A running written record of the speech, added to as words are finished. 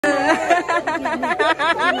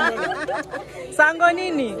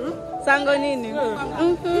Sangonini. Sangonini.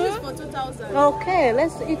 This is for 2,000. Okay,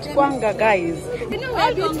 let's eat kwanga, guys. You know, we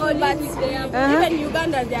are beautiful, but even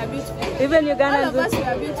Uganda, they are beautiful. Even Uganda. All of us, we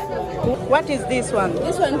are beautiful. What is this one?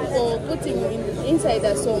 This one for putting inside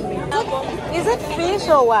the sombi. Is it fish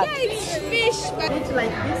or what? Yeah, it's fish. But it's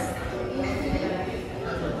like this.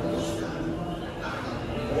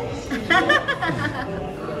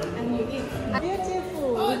 And you eat.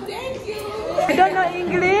 Beautiful. Oh, thank you. You don't know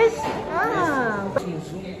English?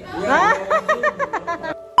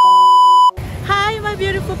 Hi, my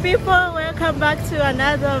beautiful people. Welcome back to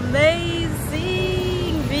another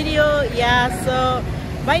amazing video. So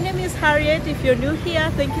my name is Harriet. If you're new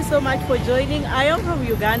here, thank you so much for joining. I am from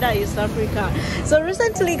Uganda, East Africa. So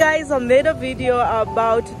recently, guys, I made a video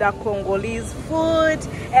about the Congolese food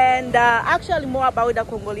and actually more about the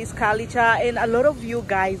Congolese culture, and a lot of you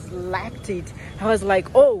guys liked it. I was like,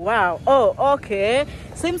 oh wow, oh okay,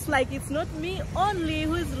 seems like it's not me only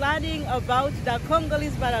who is learning about the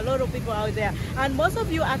Congolese, but a lot of people out there. And most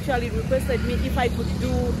of you actually requested me if I could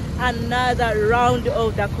do another round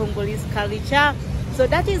of the Congolese culture. So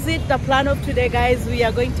that is it, the plan of today, guys. We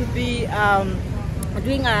are going to be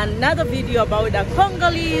doing another video about the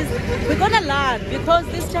Congolese. We're gonna learn, because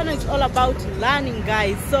this channel is all about learning,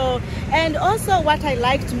 guys. So, and also what I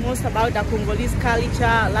liked most about the Congolese culture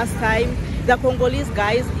last time, the Congolese,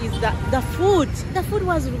 guys, is the food. The food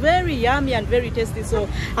was very yummy and very tasty. So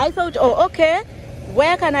I thought, oh okay,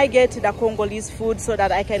 where can I get the Congolese food so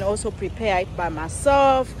that I can also prepare it by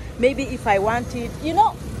myself? Maybe if I want it, you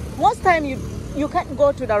know, most time you can't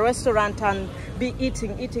go to the restaurant and be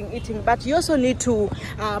eating, but you also need to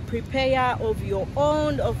prepare of your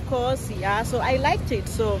own, of course. Yeah, so I liked it.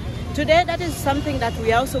 So today that is something that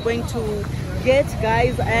we are also going to get,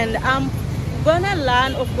 guys, and I'm gonna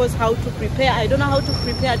learn, of course, how to prepare. I don't know how to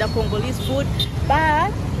prepare the Congolese food,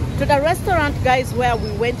 but to the restaurant, guys, where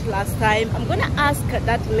we went last time, I'm gonna ask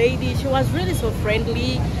that lady. She was really so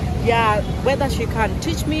friendly. Yeah, whether she can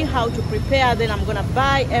teach me how to prepare. Then I'm gonna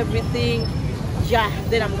buy everything. Yeah,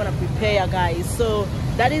 then I'm gonna prepare, guys. So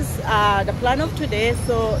that is the plan of today.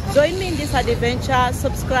 So join me in this adventure.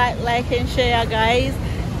 Subscribe, like, and share, guys.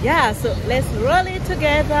 Yeah, so let's roll it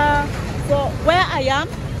together. So where I am,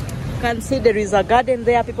 you can see there is a garden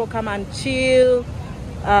there. People come and chill.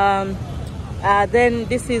 Then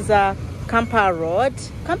this is Kampala Road,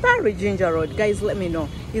 Kampala Ginger Road. Guys, let me know,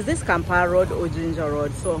 is this Kampala Road or Ginger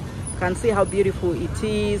Road? So can see how beautiful it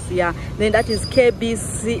is. Yeah, then that is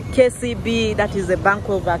KCB, that is the Bank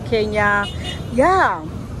of Kenya. Yeah,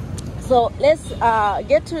 so let's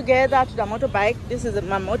get together to the motorbike. This is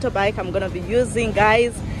my motorbike I'm gonna be using,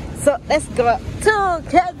 guys. So let's go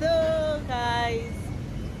together, guys.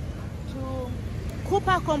 To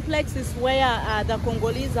Cooper Complex is where the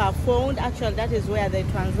Congolese are found. Actually, that is where they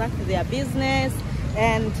transact their business,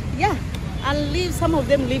 and yeah, and live, some of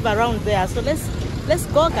them live around there. So let's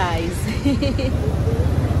go, guys.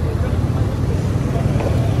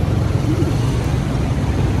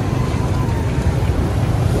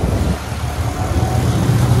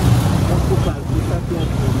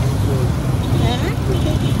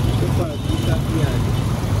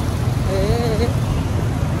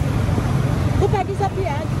 Cooper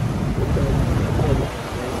disappeared.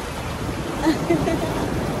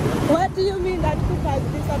 What do you mean that Cooper has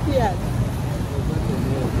disappeared?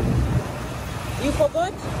 You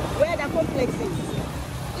forgot where the complex is?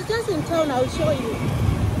 It's just in town. I'll show you.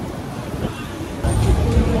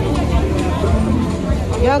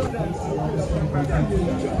 Yeah.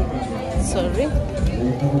 Sorry.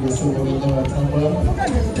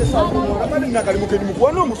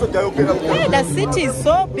 Yeah, the city is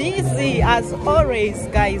so busy as always,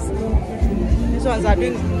 guys. These ones are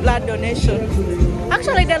doing blood donation.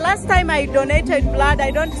 Actually, the last time I donated blood,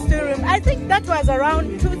 I don't still remember. I think that was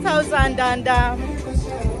around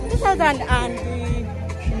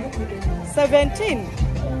 2017.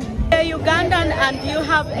 You're Ugandan and you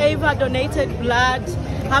have ever donated blood.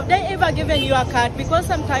 Have they ever given you a card? Because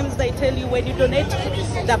sometimes they tell you when you donate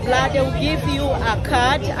the blood, they will give you a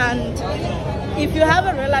card, and if you have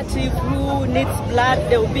a relative who needs blood,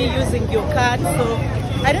 they will be using your card. So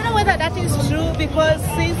I don't know whether that is true, because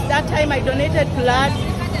since that time I donated blood,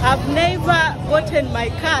 I've never gotten my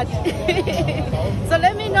card. So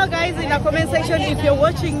let me know, guys, in the comment section if you're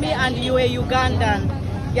watching me and you're a Ugandan.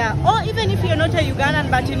 Yeah, or even if you're not a Ugandan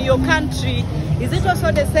but in your country, is it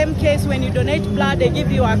also the same case? When you donate blood, they give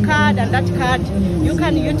you a card, and that card you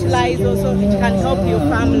can utilize also, it can help your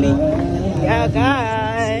family. Yeah,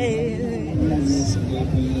 guys.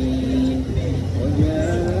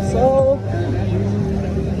 So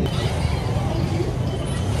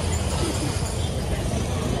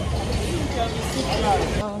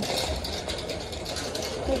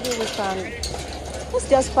we can, let's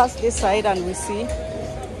just pass this side and we see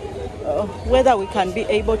whether we can be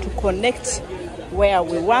able to connect where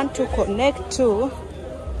we want to connect to.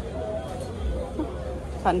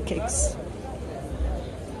 Pancakes.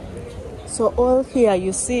 So all here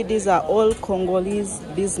you see, these are all Congolese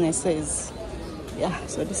businesses. Yeah,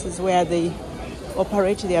 so this is where they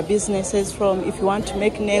operate their businesses from. If you want to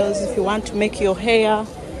make nails, if you want to make your hair,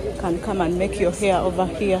 you can come and make your hair over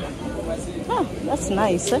here. Ah, that's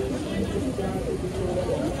nice, eh?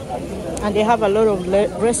 And they have a lot of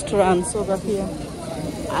restaurants over here.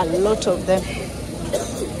 A lot of them.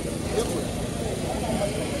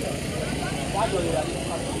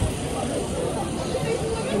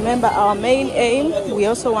 Remember, our main aim, we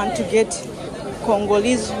also want to get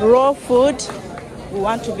Congolese raw food. We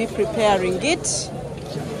want to be preparing it.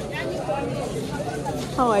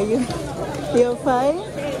 How are you? You're fine?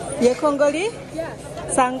 You're Congolese? Yes.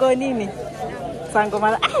 Sango nini? Sango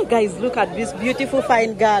mala. Ah, guys, look at this beautiful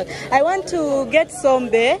fine girl. I want to get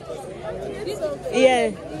sombe.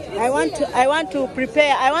 Yeah. I want to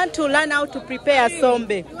prepare. I want to learn how to prepare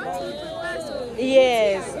sombe.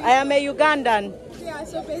 Yes. I am a Ugandan.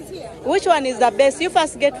 Which one is the best? You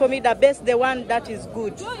first get for me the best, the one that is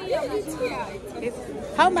good.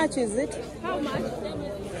 How much is it? How much?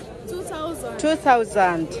 2,000.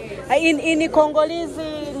 2,000. In Congolese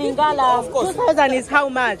Lingala, 2,000 is how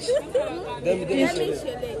much?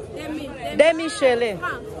 Demi-shele.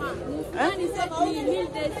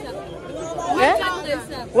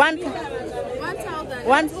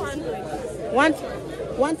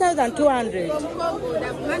 1,200. From Congo,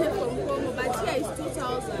 the money from Congo, but here is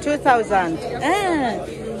 2,000. 2,000.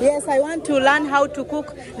 Yes, I want to learn how to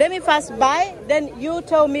cook. Let me first buy, then you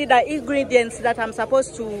tell me the ingredients that I'm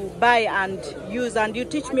supposed to buy and use, and you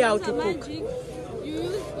teach me how to cook. You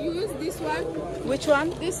use this one. Which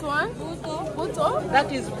one? This one. Buto.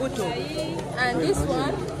 That is buto. And this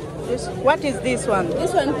one. What is this one?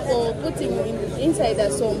 This one for putting inside the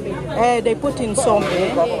sombe. They put in sombe.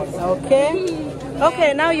 Yes. Okay.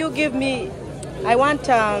 Okay, now you give me, I want,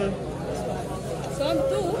 some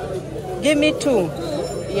 2. Give me 2.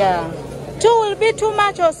 Yeah. 2 will be too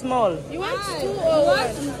much or small? You want 2 or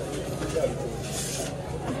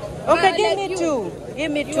 1? Okay, give me 2.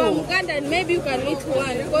 Give me 2. You are Ugandan, maybe you can eat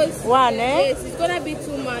 1 because 1, eh? Yes, it's gonna be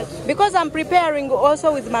too much. Because I'm preparing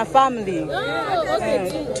also with my family. Oh,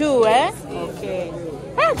 okay. 2, eh? Okay.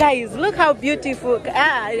 Ah, guys, look how beautiful.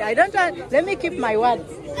 I don't want. Let me keep my words.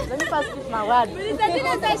 Let me first keep my words.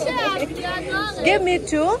 Give me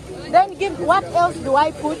 2. Then give. What else do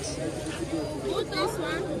I put?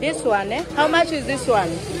 This one, eh? How much is this one?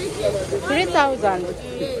 3,000.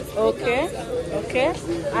 Okay. Okay.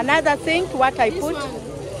 Another thing, what I put?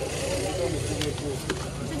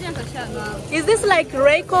 Is this like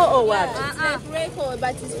Reiko or what? It's like Reiko,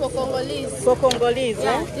 but it's for Congolese. For Congolese,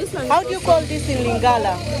 yeah, eh? This one. How do you call this in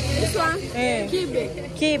Lingala? This one? Kibe.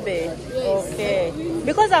 Kibe. Yes. Okay.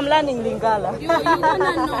 Because I'm learning Lingala. You're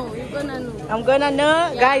gonna know. You're gonna know. I'm gonna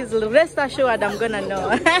know. Yeah. Guys, rest assured I'm gonna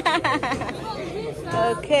know.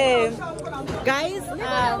 Okay. Guys,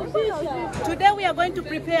 today we are going to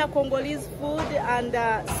prepare Congolese food and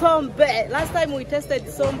sombe. Last time we tested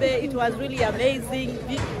sombe, it was really amazing,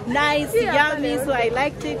 nice, yummy, so I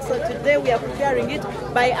liked it. So today we are preparing it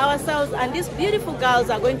by ourselves, and these beautiful girls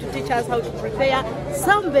are going to teach us how to prepare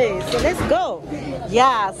sombe. So let's go.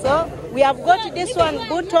 Yeah, so we have got this one,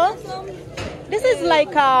 buto. This is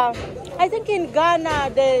like, I think in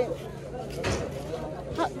Ghana,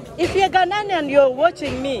 if you're Ghanaian and you're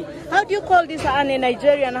watching me, how do you call this, and a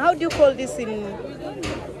Nigerian, how do you call this in? We don't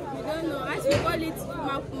know. As we call it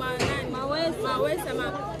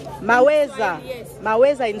Maweza. Yes.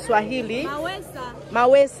 Maweza in Swahili.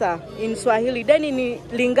 Maweza in Swahili. Then in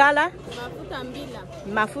Lingala?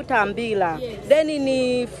 Mafuta mbila. Yes. Then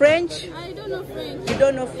in French? I don't know French. You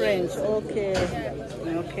don't know French? Okay.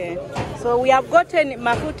 Okay. So we have gotten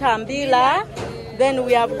mafuta mbila. Then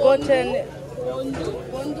we have gotten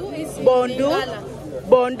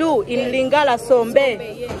Bondu in Lingala,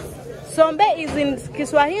 sombe. Yes. Sombe is in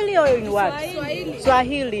Kiswahili or in what?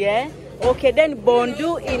 Swahili, eh? Okay, then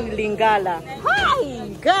Bondu in Lingala. Hi,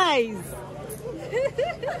 guys.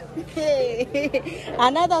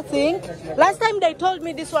 Another thing, last time they told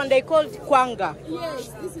me this one they called kwanga. Yes,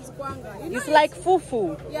 this is kwanga. You know it's like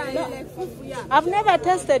fufu. Yeah, it's like fufu, yeah. I've never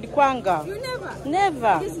tasted kwanga. You never?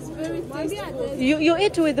 Never. This is very tasteful. You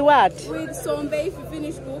eat with what? With sombe. If you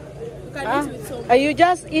finish cook, you can eat with sombe. You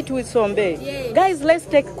just eat with sombe? Yes. Guys, let's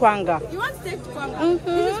take kwanga. You want to take kwanga?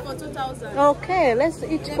 This is for 2,000. Okay, let's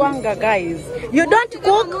eat kwanga, guys. You don't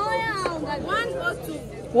cook? 1 or 2?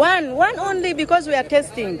 One only because we are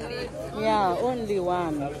testing. Yeah, only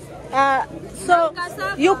one. So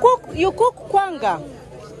you cook kwanga?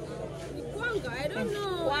 Kwanga, I don't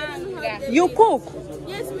know. Kwanga. You cook?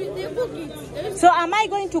 Yes, they cook it. So am I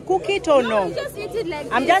going to cook it or no? You just eat it like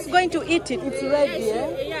I'm just going to eat it. It's ready,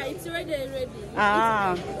 Yeah, it's ready.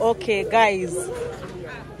 Ah, okay, guys.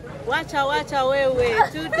 Wacha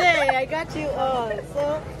wewe. Today I got you all.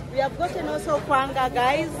 So we have gotten also kwanga,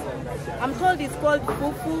 guys. I'm told it's called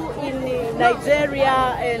fufu in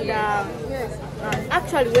Nigeria and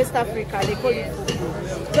actually West Africa. They call it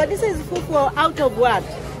fufu. So this is fufu out of what?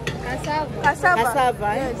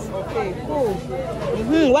 Cassava. Yes. Okay, cool.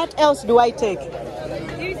 What else do I take?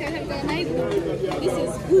 This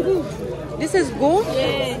is gu. This is gu?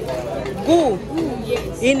 Yeah. Gu.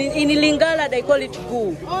 Yes. In Lingala they call it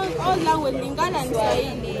gu. All language, Lingala and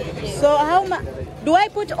Swahili. Yes. So how much? Do I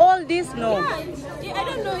put all this? No. Yeah, I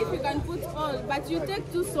don't know if you can put all, but you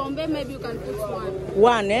take 2 sombe, maybe you can put 1.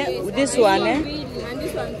 One, eh? Yes. This one, eh? And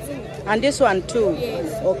this one too. And this one too.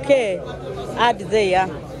 Yes. Okay. Add there.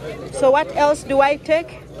 So what else do I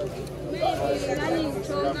take? Maybe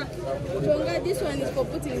chonga. Chonga, this one is for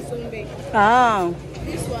putting sombe. Ah.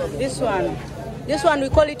 This one. This one we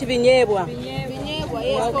call it vinyebwa. Vinyebwa,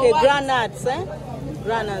 yes. Okay, granuts, eh?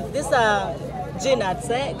 Granuts. These are G-nuts,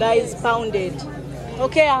 eh? Guys, pounded.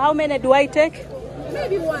 Okay, how many do I take?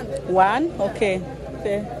 Maybe 1. 1? Okay.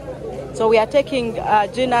 Okay. So we are taking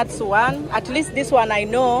G-nuts 1. At least this one I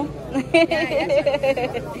know.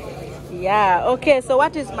 Yeah, okay. So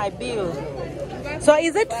what is my bill? So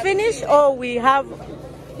is it finished or we have...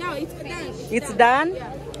 No, it's done. It's done?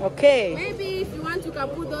 Yeah. Okay. Maybe if you want, you can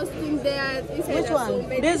put those things there. Which one?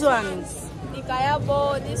 These ones. The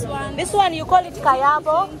kayabo, this one. This one you call it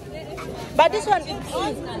kayabo? But this one,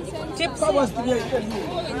 chips. This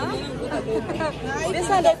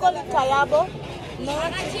one they call it kayabo? No,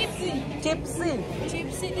 chipsy. Chipsy.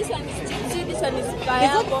 Chipsy. This one is chipsy. This one is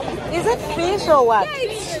kayabo. Is it fish or what?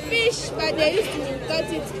 Yeah, it's fish, but they used to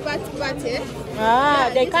cut it part, eh? Ah,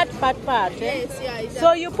 yeah, they cut part, eh? Yes, yeah.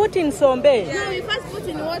 So you put in sombe? No, we first put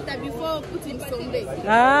in water before putting sombe.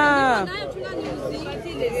 Ah.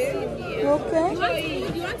 Okay. You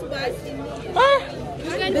want to buy? Ah.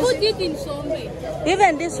 You can put it in sombe.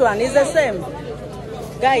 Even this one is the same.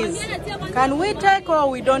 Guys, can we take or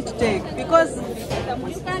we don't take? Because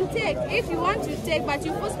you can take if you want to take, but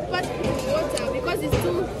you first put in water because it's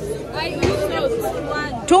too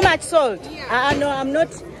salt. Too much salt? Yeah. No, I'm not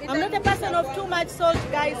a person of too much salt,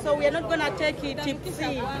 guys. So we are not gonna take it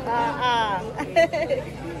tipsy.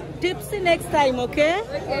 Tipsy next time, okay?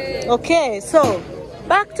 Okay. So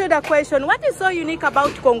back to the question: what is so unique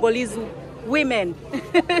about Congolese women?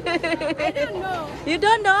 I don't know. You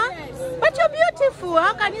don't know? Yes. But you're beautiful.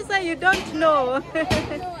 How can you say you don't know? No, I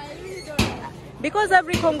really don't. Because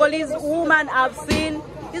every Congolese woman I've seen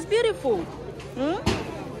is beautiful.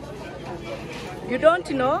 You don't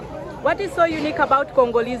know? What is so unique about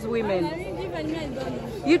Congolese women?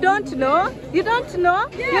 You don't know? You don't know?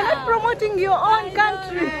 Yeah. You're not promoting your own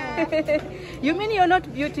country. You mean you're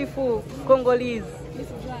not beautiful, Congolese?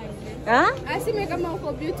 Huh? I see me come out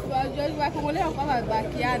for beautiful. Yeah,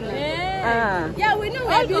 we know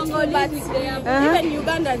we're beautiful, but even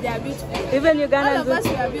Uganda they are beautiful. Even Uganda. All of us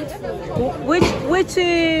we are beautiful. Which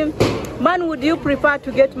man would you prefer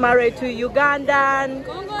to get married to? Ugandan,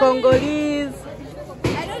 Congolese?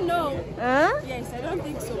 I don't know. Huh? Yes, I don't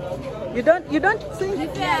think so. You don't think?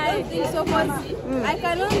 Yeah, I don't think so. I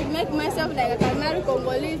cannot make myself like I can marry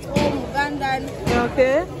Congolese or Ugandan.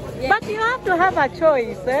 Okay. Yeah. But you have to have a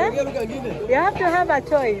choice, eh? You have to have a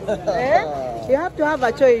choice, eh? You have to have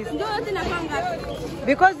a choice.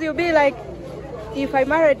 Because you'll be like, if I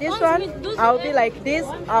marry this one, I'll be like this,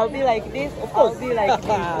 I'll be like this, I'll be like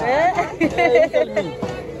this, eh?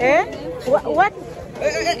 Eh? What?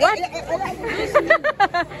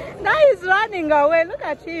 Now he's running away, look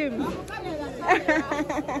at him.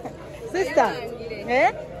 Sister,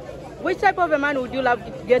 eh? Which type of a man would you love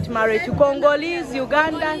to get married to? Congolese,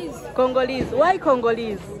 Ugandan? Congolese. Why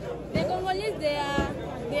Congolese? The Congolese, they are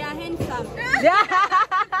handsome.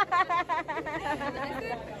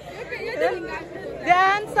 They are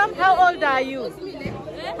handsome. How old are you?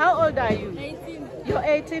 How old are you? 18. You're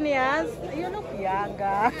 18 years? You look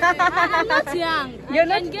younger. I'm not young.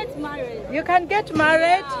 You're I can get married. You can get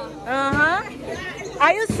married? Yeah.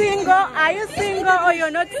 Are you single? Are you single or you're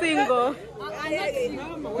not single? I'm not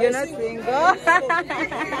single. You're not single?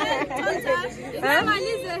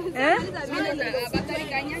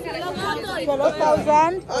 Follow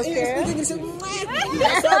 1,000? Okay.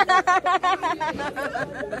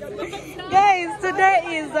 Guys, today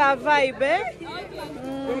is a vibe, eh?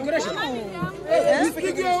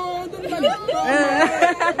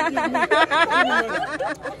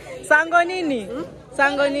 Sango nini?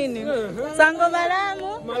 Sango nini? Sango malamu?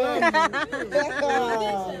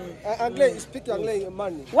 Anglais, speak Anglais,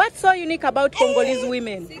 money. What's so unique about Congolese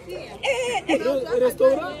women?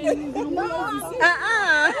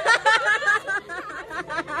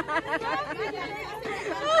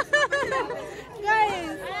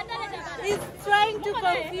 Guys, he's trying to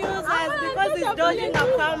confuse us because he's dodging a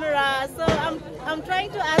camera. So I'm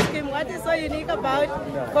trying to ask him what is so unique about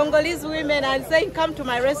Congolese women and saying, come to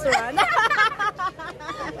my restaurant.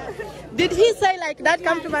 Did he say like that,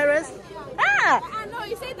 come to my restaurant? No,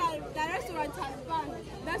 he said that the restaurant has banned.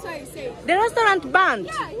 That's what he said. The restaurant banned?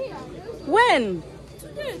 Yeah, here. When?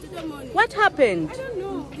 Today morning. What happened? I don't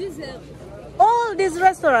know. This All these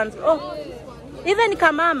restaurants? Oh, even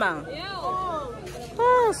Kamama? yeah.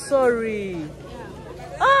 Oh, sorry.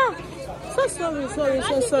 Oh,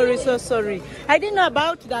 so sorry. I didn't know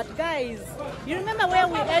about that, guys. You remember where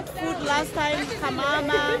we ate food last time,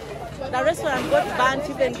 Kamama? The restaurant got burnt,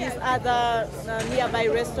 even these other nearby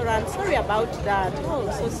restaurants. Sorry about that. Oh,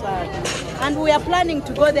 so sad. And we are planning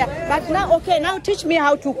to go there. But now, okay, now teach me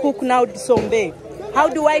how to cook now sombe. How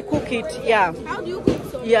do I cook it? Yeah. How do you cook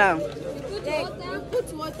sombe? Yeah. You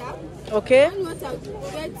put water. Okay. When water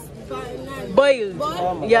gets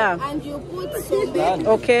Boiled. Yeah. And you put sombe.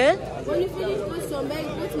 Okay. When you finish put sombe,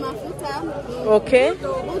 you put mafuta. Okay.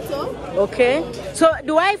 Butter. Okay. So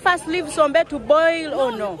do I first leave sombe to boil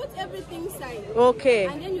or no? You put everything inside. Okay.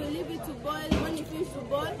 And then you leave it to boil. When you finish to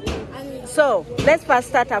boil, and so let's first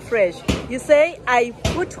start afresh. You say I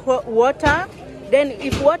put water. Then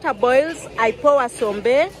if water boils, I pour sombe.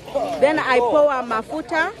 Then I pour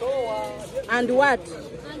mafuta. And what?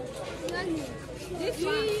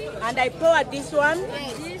 And I pour this one.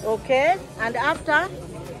 Okay. And after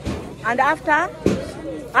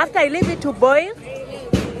I leave it to boil.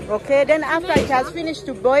 Okay. Then after it has finished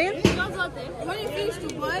to boil. when you finish to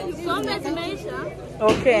boil, you put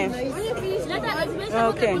Okay. when you finish to boil,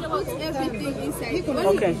 Okay. you put everything inside.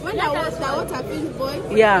 Okay. When the water finishes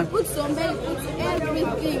boil, Yeah. put some milk, put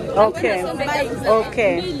everything. Okay.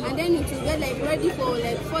 Okay. And then it will get like ready for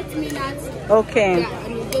like 40 minutes. Okay. Yeah,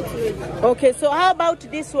 and you get ready. Okay. So how about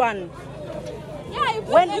this one? Yeah, you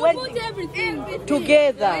put, When put everything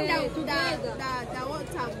together. When the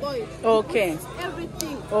water boils. Okay.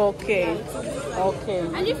 Everything. Okay. Okay.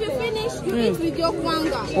 And if you finish, you eat with your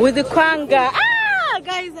kwanga. With the kwanga.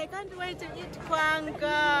 Guys, I can't wait to eat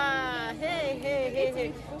kwanga.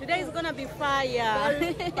 Hey. Today is gonna be fire.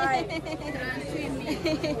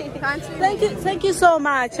 Thank you so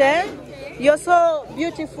much. You're so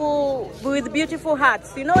beautiful with beautiful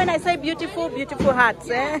hearts. You know when I say beautiful hearts.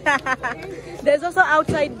 There's also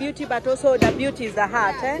outside beauty, but also the beauty is the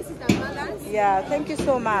heart. This is the balance. Yeah, thank you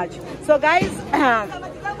so much. So guys,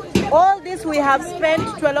 all this we have spent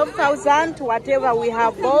 12,000. Whatever we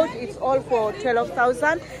have bought, it's all for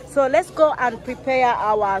 12,000. So let's go and prepare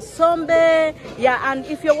our sombe. Yeah, and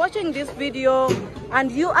if you're watching this video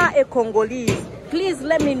and you are a Congolese, please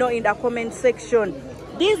let me know in the comment section.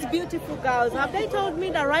 These beautiful girls, have they told me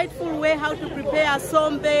the rightful way how to prepare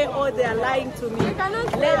sombe, or they are lying to me?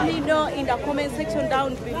 Let me know in the comment section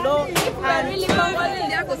down below. And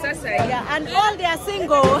yeah, and all they are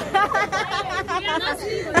single.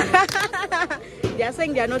 They are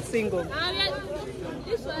saying they are not single.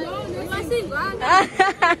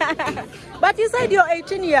 But you said you're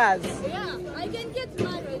 18 years. Yeah, I can get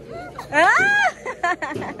married.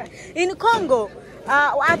 In Congo,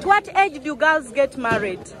 at what age do girls get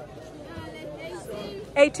married?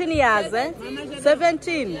 18 years,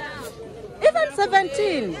 17. Even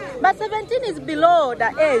 17. But 17 is below the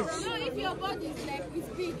age. No, if your body is like it's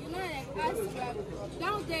big, you know, like us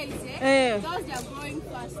nowadays, girls they are growing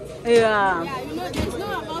fast. Yeah. Yeah, you know, there's no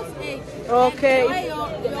about age. Okay. Like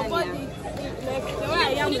the way your body like the way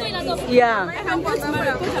I am like this. Yeah. I can get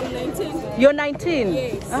married because I'm 19. You're 19?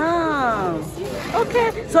 Yes. Ah.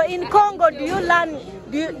 Okay. So in Congo, do you learn,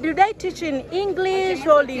 do they teach in English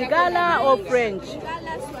or Lingala or French?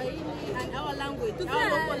 Lingala, Swahili, and our language, our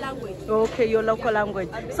local language. Okay, your local language.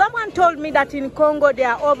 Someone told me that in Congo there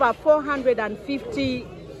are over 450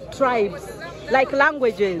 tribes, like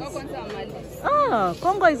languages. Ah,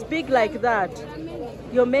 Congo is big like that.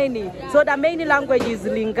 You're many. So the main language is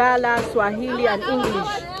Lingala, Swahili, and English.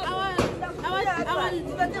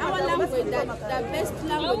 Our language, the best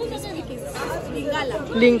language we speak is Lingala.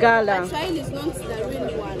 Lingala. But Swahili is not the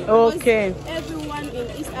real one. Okay. Everyone in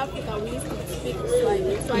East Africa we used to speak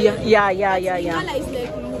Swahili. Yeah. Lingala is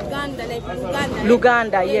like Luganda, like Luganda.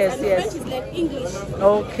 Luganda, yes, and yes. French is like English.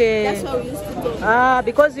 Okay. That's what we used to do. Ah,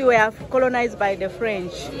 because you were colonized by the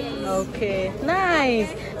French. Okay, nice.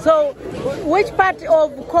 So, which part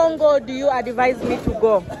of Congo do you advise me to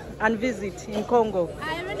go and visit in Congo?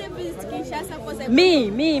 I already visited Kinshasa.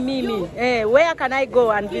 Me. Where can I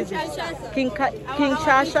go and visit?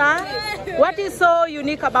 Kinshasa. What is so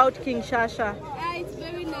unique about Kinshasa? It's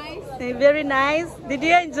very nice. Very nice. Did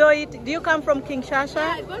you enjoy it? Do you come from Kinshasa?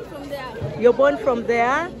 Yeah, I born from there. You're born from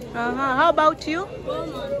there? How about you?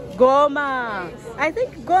 Goma. I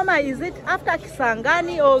think Goma, is it after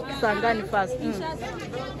Kisangani or Kisangani first? No.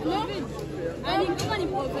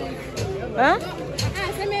 Huh?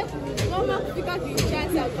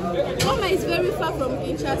 Goma is very far from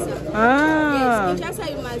Kinshasa. Ah. Yes, Kinshasa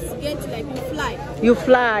you must get like you fly. You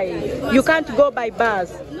fly. Yeah, you can't go by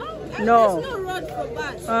bus. No. There's no road for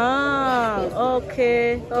bus. Ah,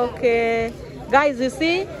 okay, okay. Guys, you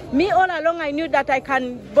see, me all along I knew that I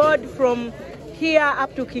can board from here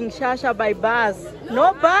up to Kinshasa by bus.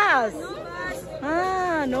 No bus.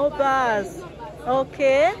 Ah, no bus.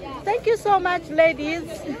 Okay. Thank you so much, ladies.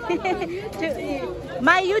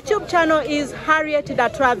 My YouTube channel is Harriet the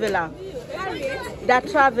Traveler. Harriet? The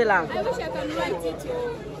Traveler. I wish I can write it.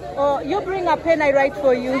 Oh, you bring a pen, I write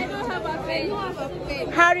for you. I don't have a pen. You have a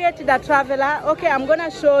pen. Harriet the Traveler. Okay, I'm gonna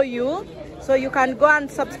show you so you can go and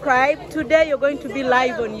subscribe. Today you're going to be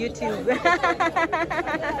live on YouTube.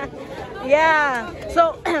 Yeah.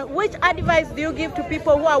 So which advice do you give to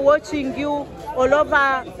people who are watching you all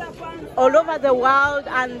over the world,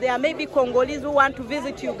 and there may be Congolese who want to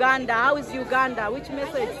visit Uganda? How is Uganda? Which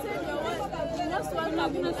message?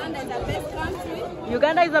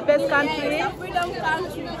 Uganda is the best country. Yeah, it's a freedom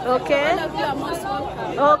country. Okay.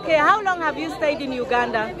 Okay. How long have you stayed in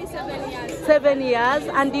Uganda? Maybe 7 years. 7 years.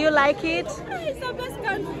 And do you like it? It's the best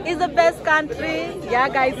country. It's the best country. Yeah,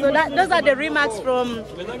 guys. So those are the remarks from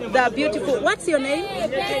the beautiful. What's your name?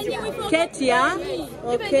 Ketia.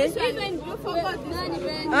 Okay.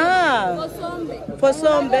 Ah. For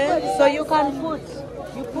Sombe. So you can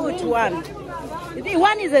put one.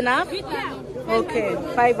 One is enough? Okay.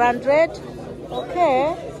 500.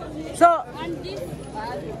 Okay. So.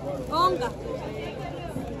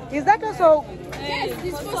 Is that also? Yes,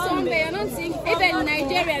 this for Sombe. I don't think even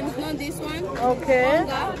Nigerians know this one. Okay.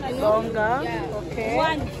 Longa. Yeah. Okay.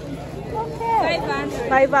 Okay.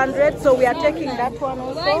 500. So we are taking that one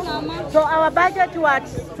also. So our budget was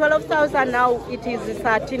 12,000. Now it is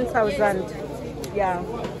 13,000. Yeah.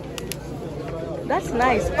 That's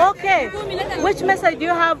nice. Okay. Which message do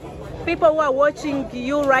you have? People who are watching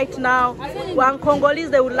you right now, one Congolese,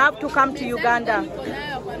 they would love to come to Uganda.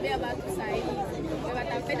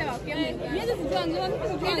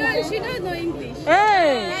 She don't know English.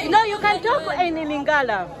 Hey, no, you can talk in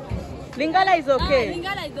Lingala. Lingala is okay.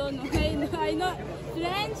 Lingala I don't know. I know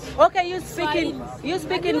French. Okay, you speak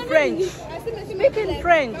in French. Speak in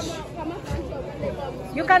French.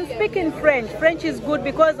 You can speak in French. French is good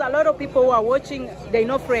because a lot of people who are watching, they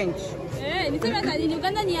know French.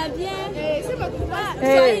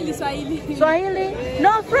 Swahili?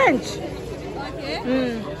 No, French. Okay.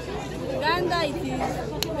 Uganda it is.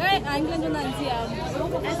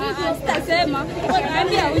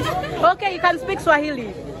 Okay, you can speak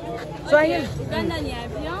Swahili. Swahili.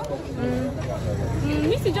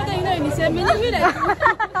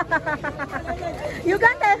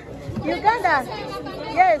 Uganda.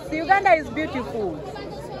 Yes, Uganda is beautiful.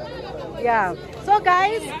 Yeah. So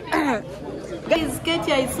guys,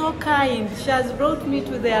 Ketia is so kind. She has brought me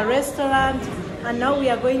to their restaurant, and now we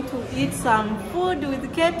are going to eat some food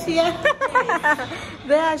with Ketia.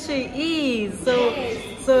 There she is.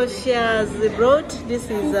 So she has brought, this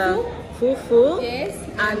is fufu, yes,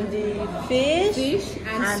 and the fish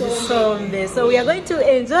and sombe. So we are going to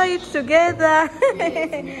enjoy it together.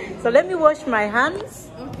 So let me wash my hands.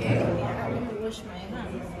 Okay. Yeah, let me wash my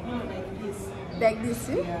hands. Like this?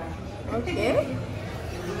 Yeah. Okay.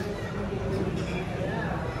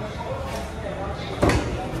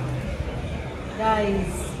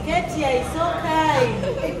 Guys, Ketia is so kind.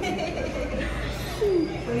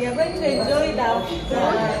 We are going to enjoy the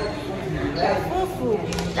fufu.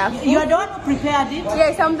 You are the one who prepared it?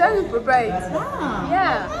 Yes, I'm the one who prepared it. Ah.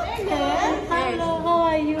 Yeah. Okay. Hello, how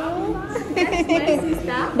are you? That's my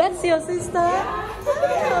sister. That's your sister? Oh.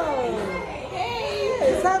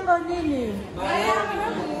 Hey. Sango Nini.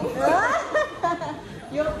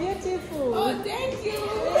 You're beautiful. Oh, thank you.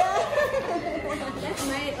 Yeah. That's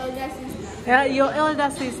my older sister. Yeah, your elder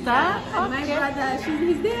sister? And my brother,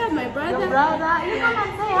 she's there, my brother. Your brother? You come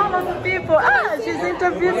and say hello to people. Ah, she's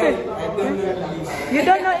interviewing. You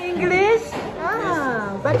don't know English?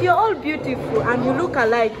 Ah. But you're all beautiful and you look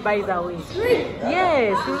alike, by the way. Really?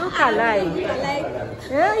 Yes, you look alike.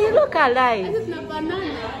 Yeah, you look alike. This is not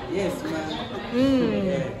banana. Yes, ma'am.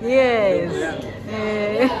 Yes.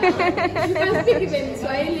 You can speak even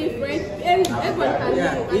Swahili, French, everyone can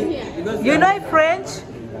hear. You know French?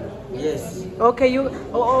 Yes. Okay,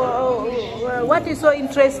 what is so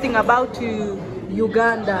interesting about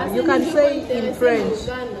Uganda? You can say in French.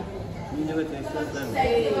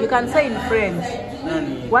 You can say in French.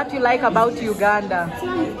 What you like about Uganda?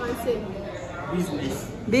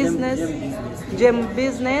 Business. Gem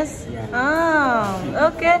business? Yeah. Ah,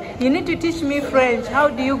 okay. You need to teach me French. How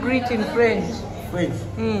do you greet in French? French.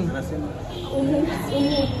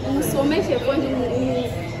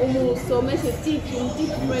 Umsomeshe teach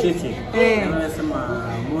French.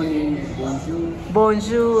 Morning, bonjour.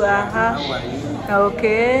 Bonjour, How are you?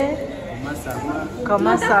 Okay.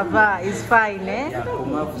 Comment ça va? It's fine, eh? Yeah,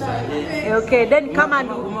 comment vous allez? Okay, then come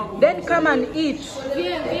and eat.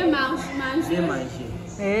 Viens manger.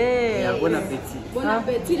 Hey. Bon appétit. Bon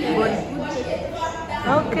appétit.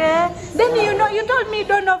 Okay. Then you told me you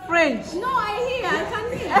don't know French. No, I can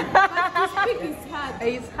hear. But to speak is hard.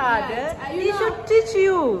 It's hard, Yes. eh? He should teach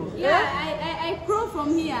you. Yeah, I grow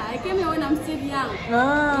from here. I came here when I'm still young.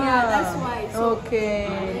 Ah. Yeah, that's why. So, Okay.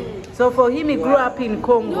 So for him, he grew up in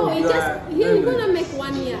Congo. no, he's gonna make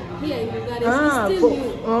 1 year here in Uganda. He's still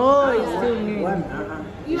new. Oh, he's still new.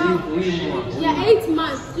 You are, yeah, 8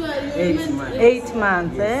 months. 8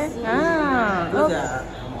 months, eh? Ah.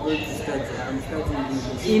 Okay. I'm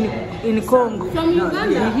studying In Congo. From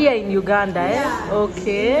Uganda. Here in Uganda, eh? Yeah.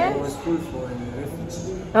 Okay. I was school for refugees.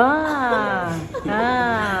 Ah.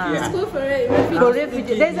 School for refugees. For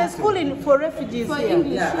refugees. There's a school for refugees For here.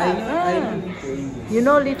 English. Yeah, I know little English. You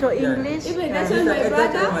know little English? Even that's why my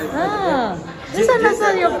brother. Ah. This one also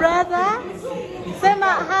your brother? Say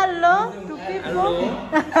hello to people.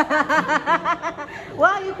 Why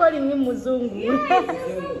are you calling him Muzungu?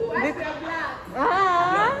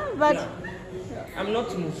 But I'm not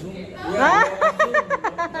Muslim.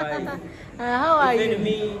 how are you?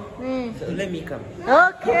 So let me come.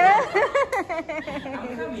 Okay.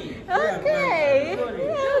 I'm coming. Okay.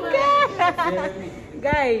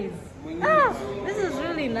 Guys, this is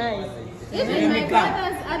really nice. Even my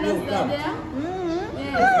brothers, others are there.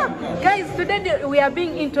 Guys, today we are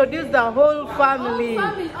being introduced the whole family.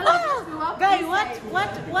 Guys,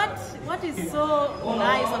 what is so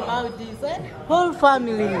nice about this? Eh? Whole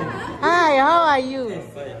family. Hi, how are you?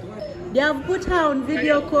 They have put her on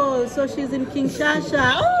video call, so she's in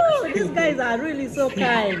Kinshasa. Oh, these guys are really so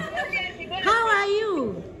kind. How are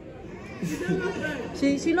you?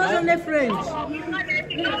 She knows only French.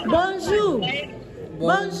 Bonjour.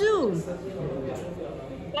 Bonjour.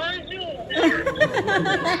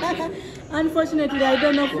 Unfortunately, I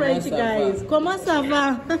don't know French, guys. Comment ça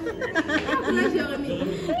va?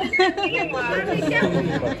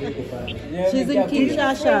 She's in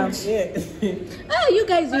Kinshasa. Ah, you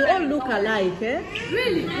guys, you all look alike, eh?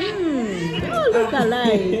 Really? You all look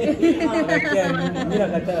alike.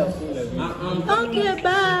 Okay,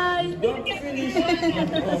 bye.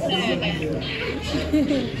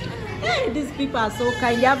 Hey, these people are so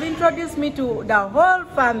kind. They have introduced me to the whole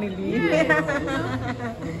family.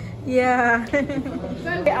 Yeah.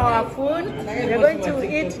 Our food. We're going to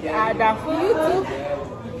eat the food.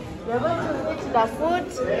 We're going to eat the food.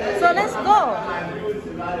 So let's go.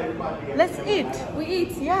 Let's eat. We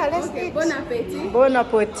eat. Yeah, let's eat. Bon appetit. Bon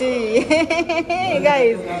appetit.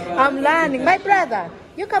 Guys, I'm learning. My brother,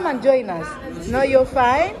 you come and join us. No, you're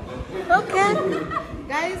fine? Okay.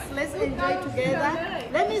 Guys, let's enjoy together.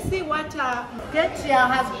 Let me see what Ketia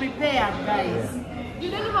has prepared, guys. You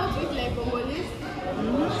don't know how to eat like Congolese?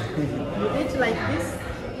 You eat like this.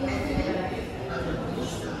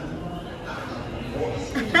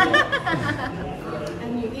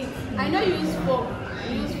 And you eat. I know you use fork.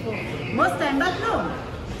 You use fork. Most time, but no.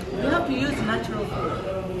 You have to use natural food.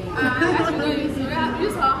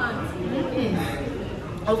 Use our hands.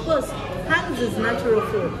 Of course, hands is natural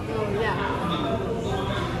food. Oh, yeah.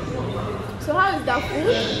 So how is the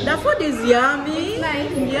food? The food is yummy.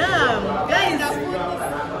 Nice. Yeah. Guys,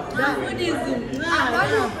 The food is... the food is I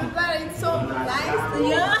don't know prepare it so nice.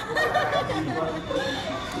 yeah.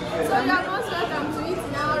 So you are most welcome to eat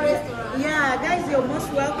in our restaurant. Yeah, guys, you're most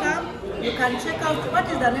welcome. You can check out, what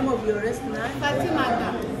is the name of your restaurant?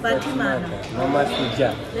 Fatimata. Fatimata. Mama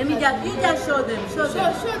Suja. Let me just, you just show them. Show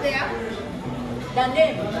them. Show there. The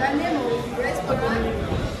name. The name of the restaurant.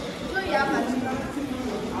 So you have Fatimata.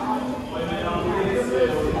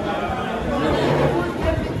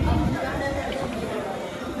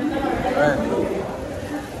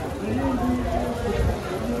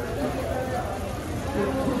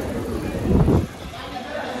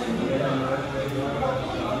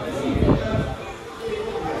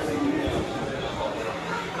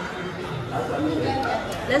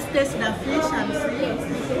 Let's taste the fish and see.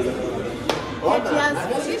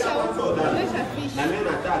 Fish.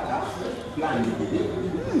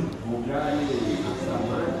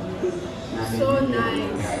 So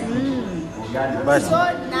nice. So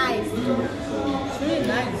nice. It's really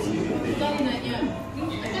nice.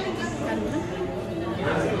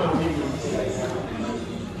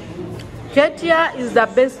 Ketia is the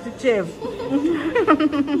best chef.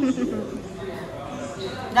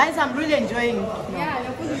 Guys, I'm really enjoying. Yeah,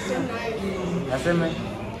 the food is so nice.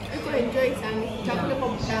 People enjoy some chocolate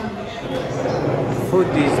popcorn.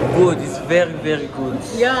 Food is good. It's very, very good.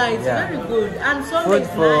 Yeah, it's very good. And sombe Food is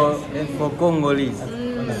nice. for Congolese.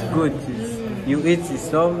 It's good. You eat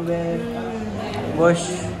sombe, posh,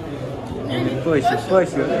 and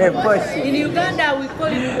posh. In Uganda, we call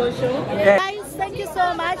it posho. Yeah. Guys, thank you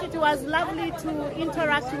so much. It was lovely to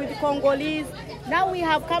interact with Congolese. Now we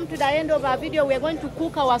have come to the end of our video. We are going to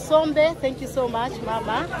cook our sombe. Thank you so much,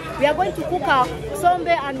 Mama. We are going to cook our sombe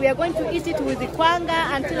and we are going to eat it with the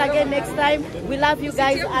kwanga. Until again next time, we love you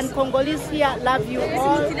guys, and Congolese here love you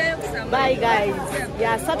all. Bye guys.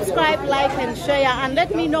 Yeah, subscribe, like and share, and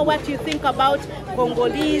let me know what you think about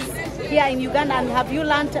Congolese here in Uganda, and have you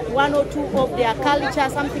learned one or two of their culture,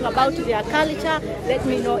 something about their culture? Let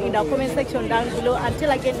me know in the comment section down below. Until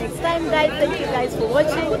again next time guys, thank you guys for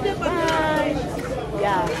watching. Bye.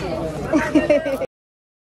 Yeah.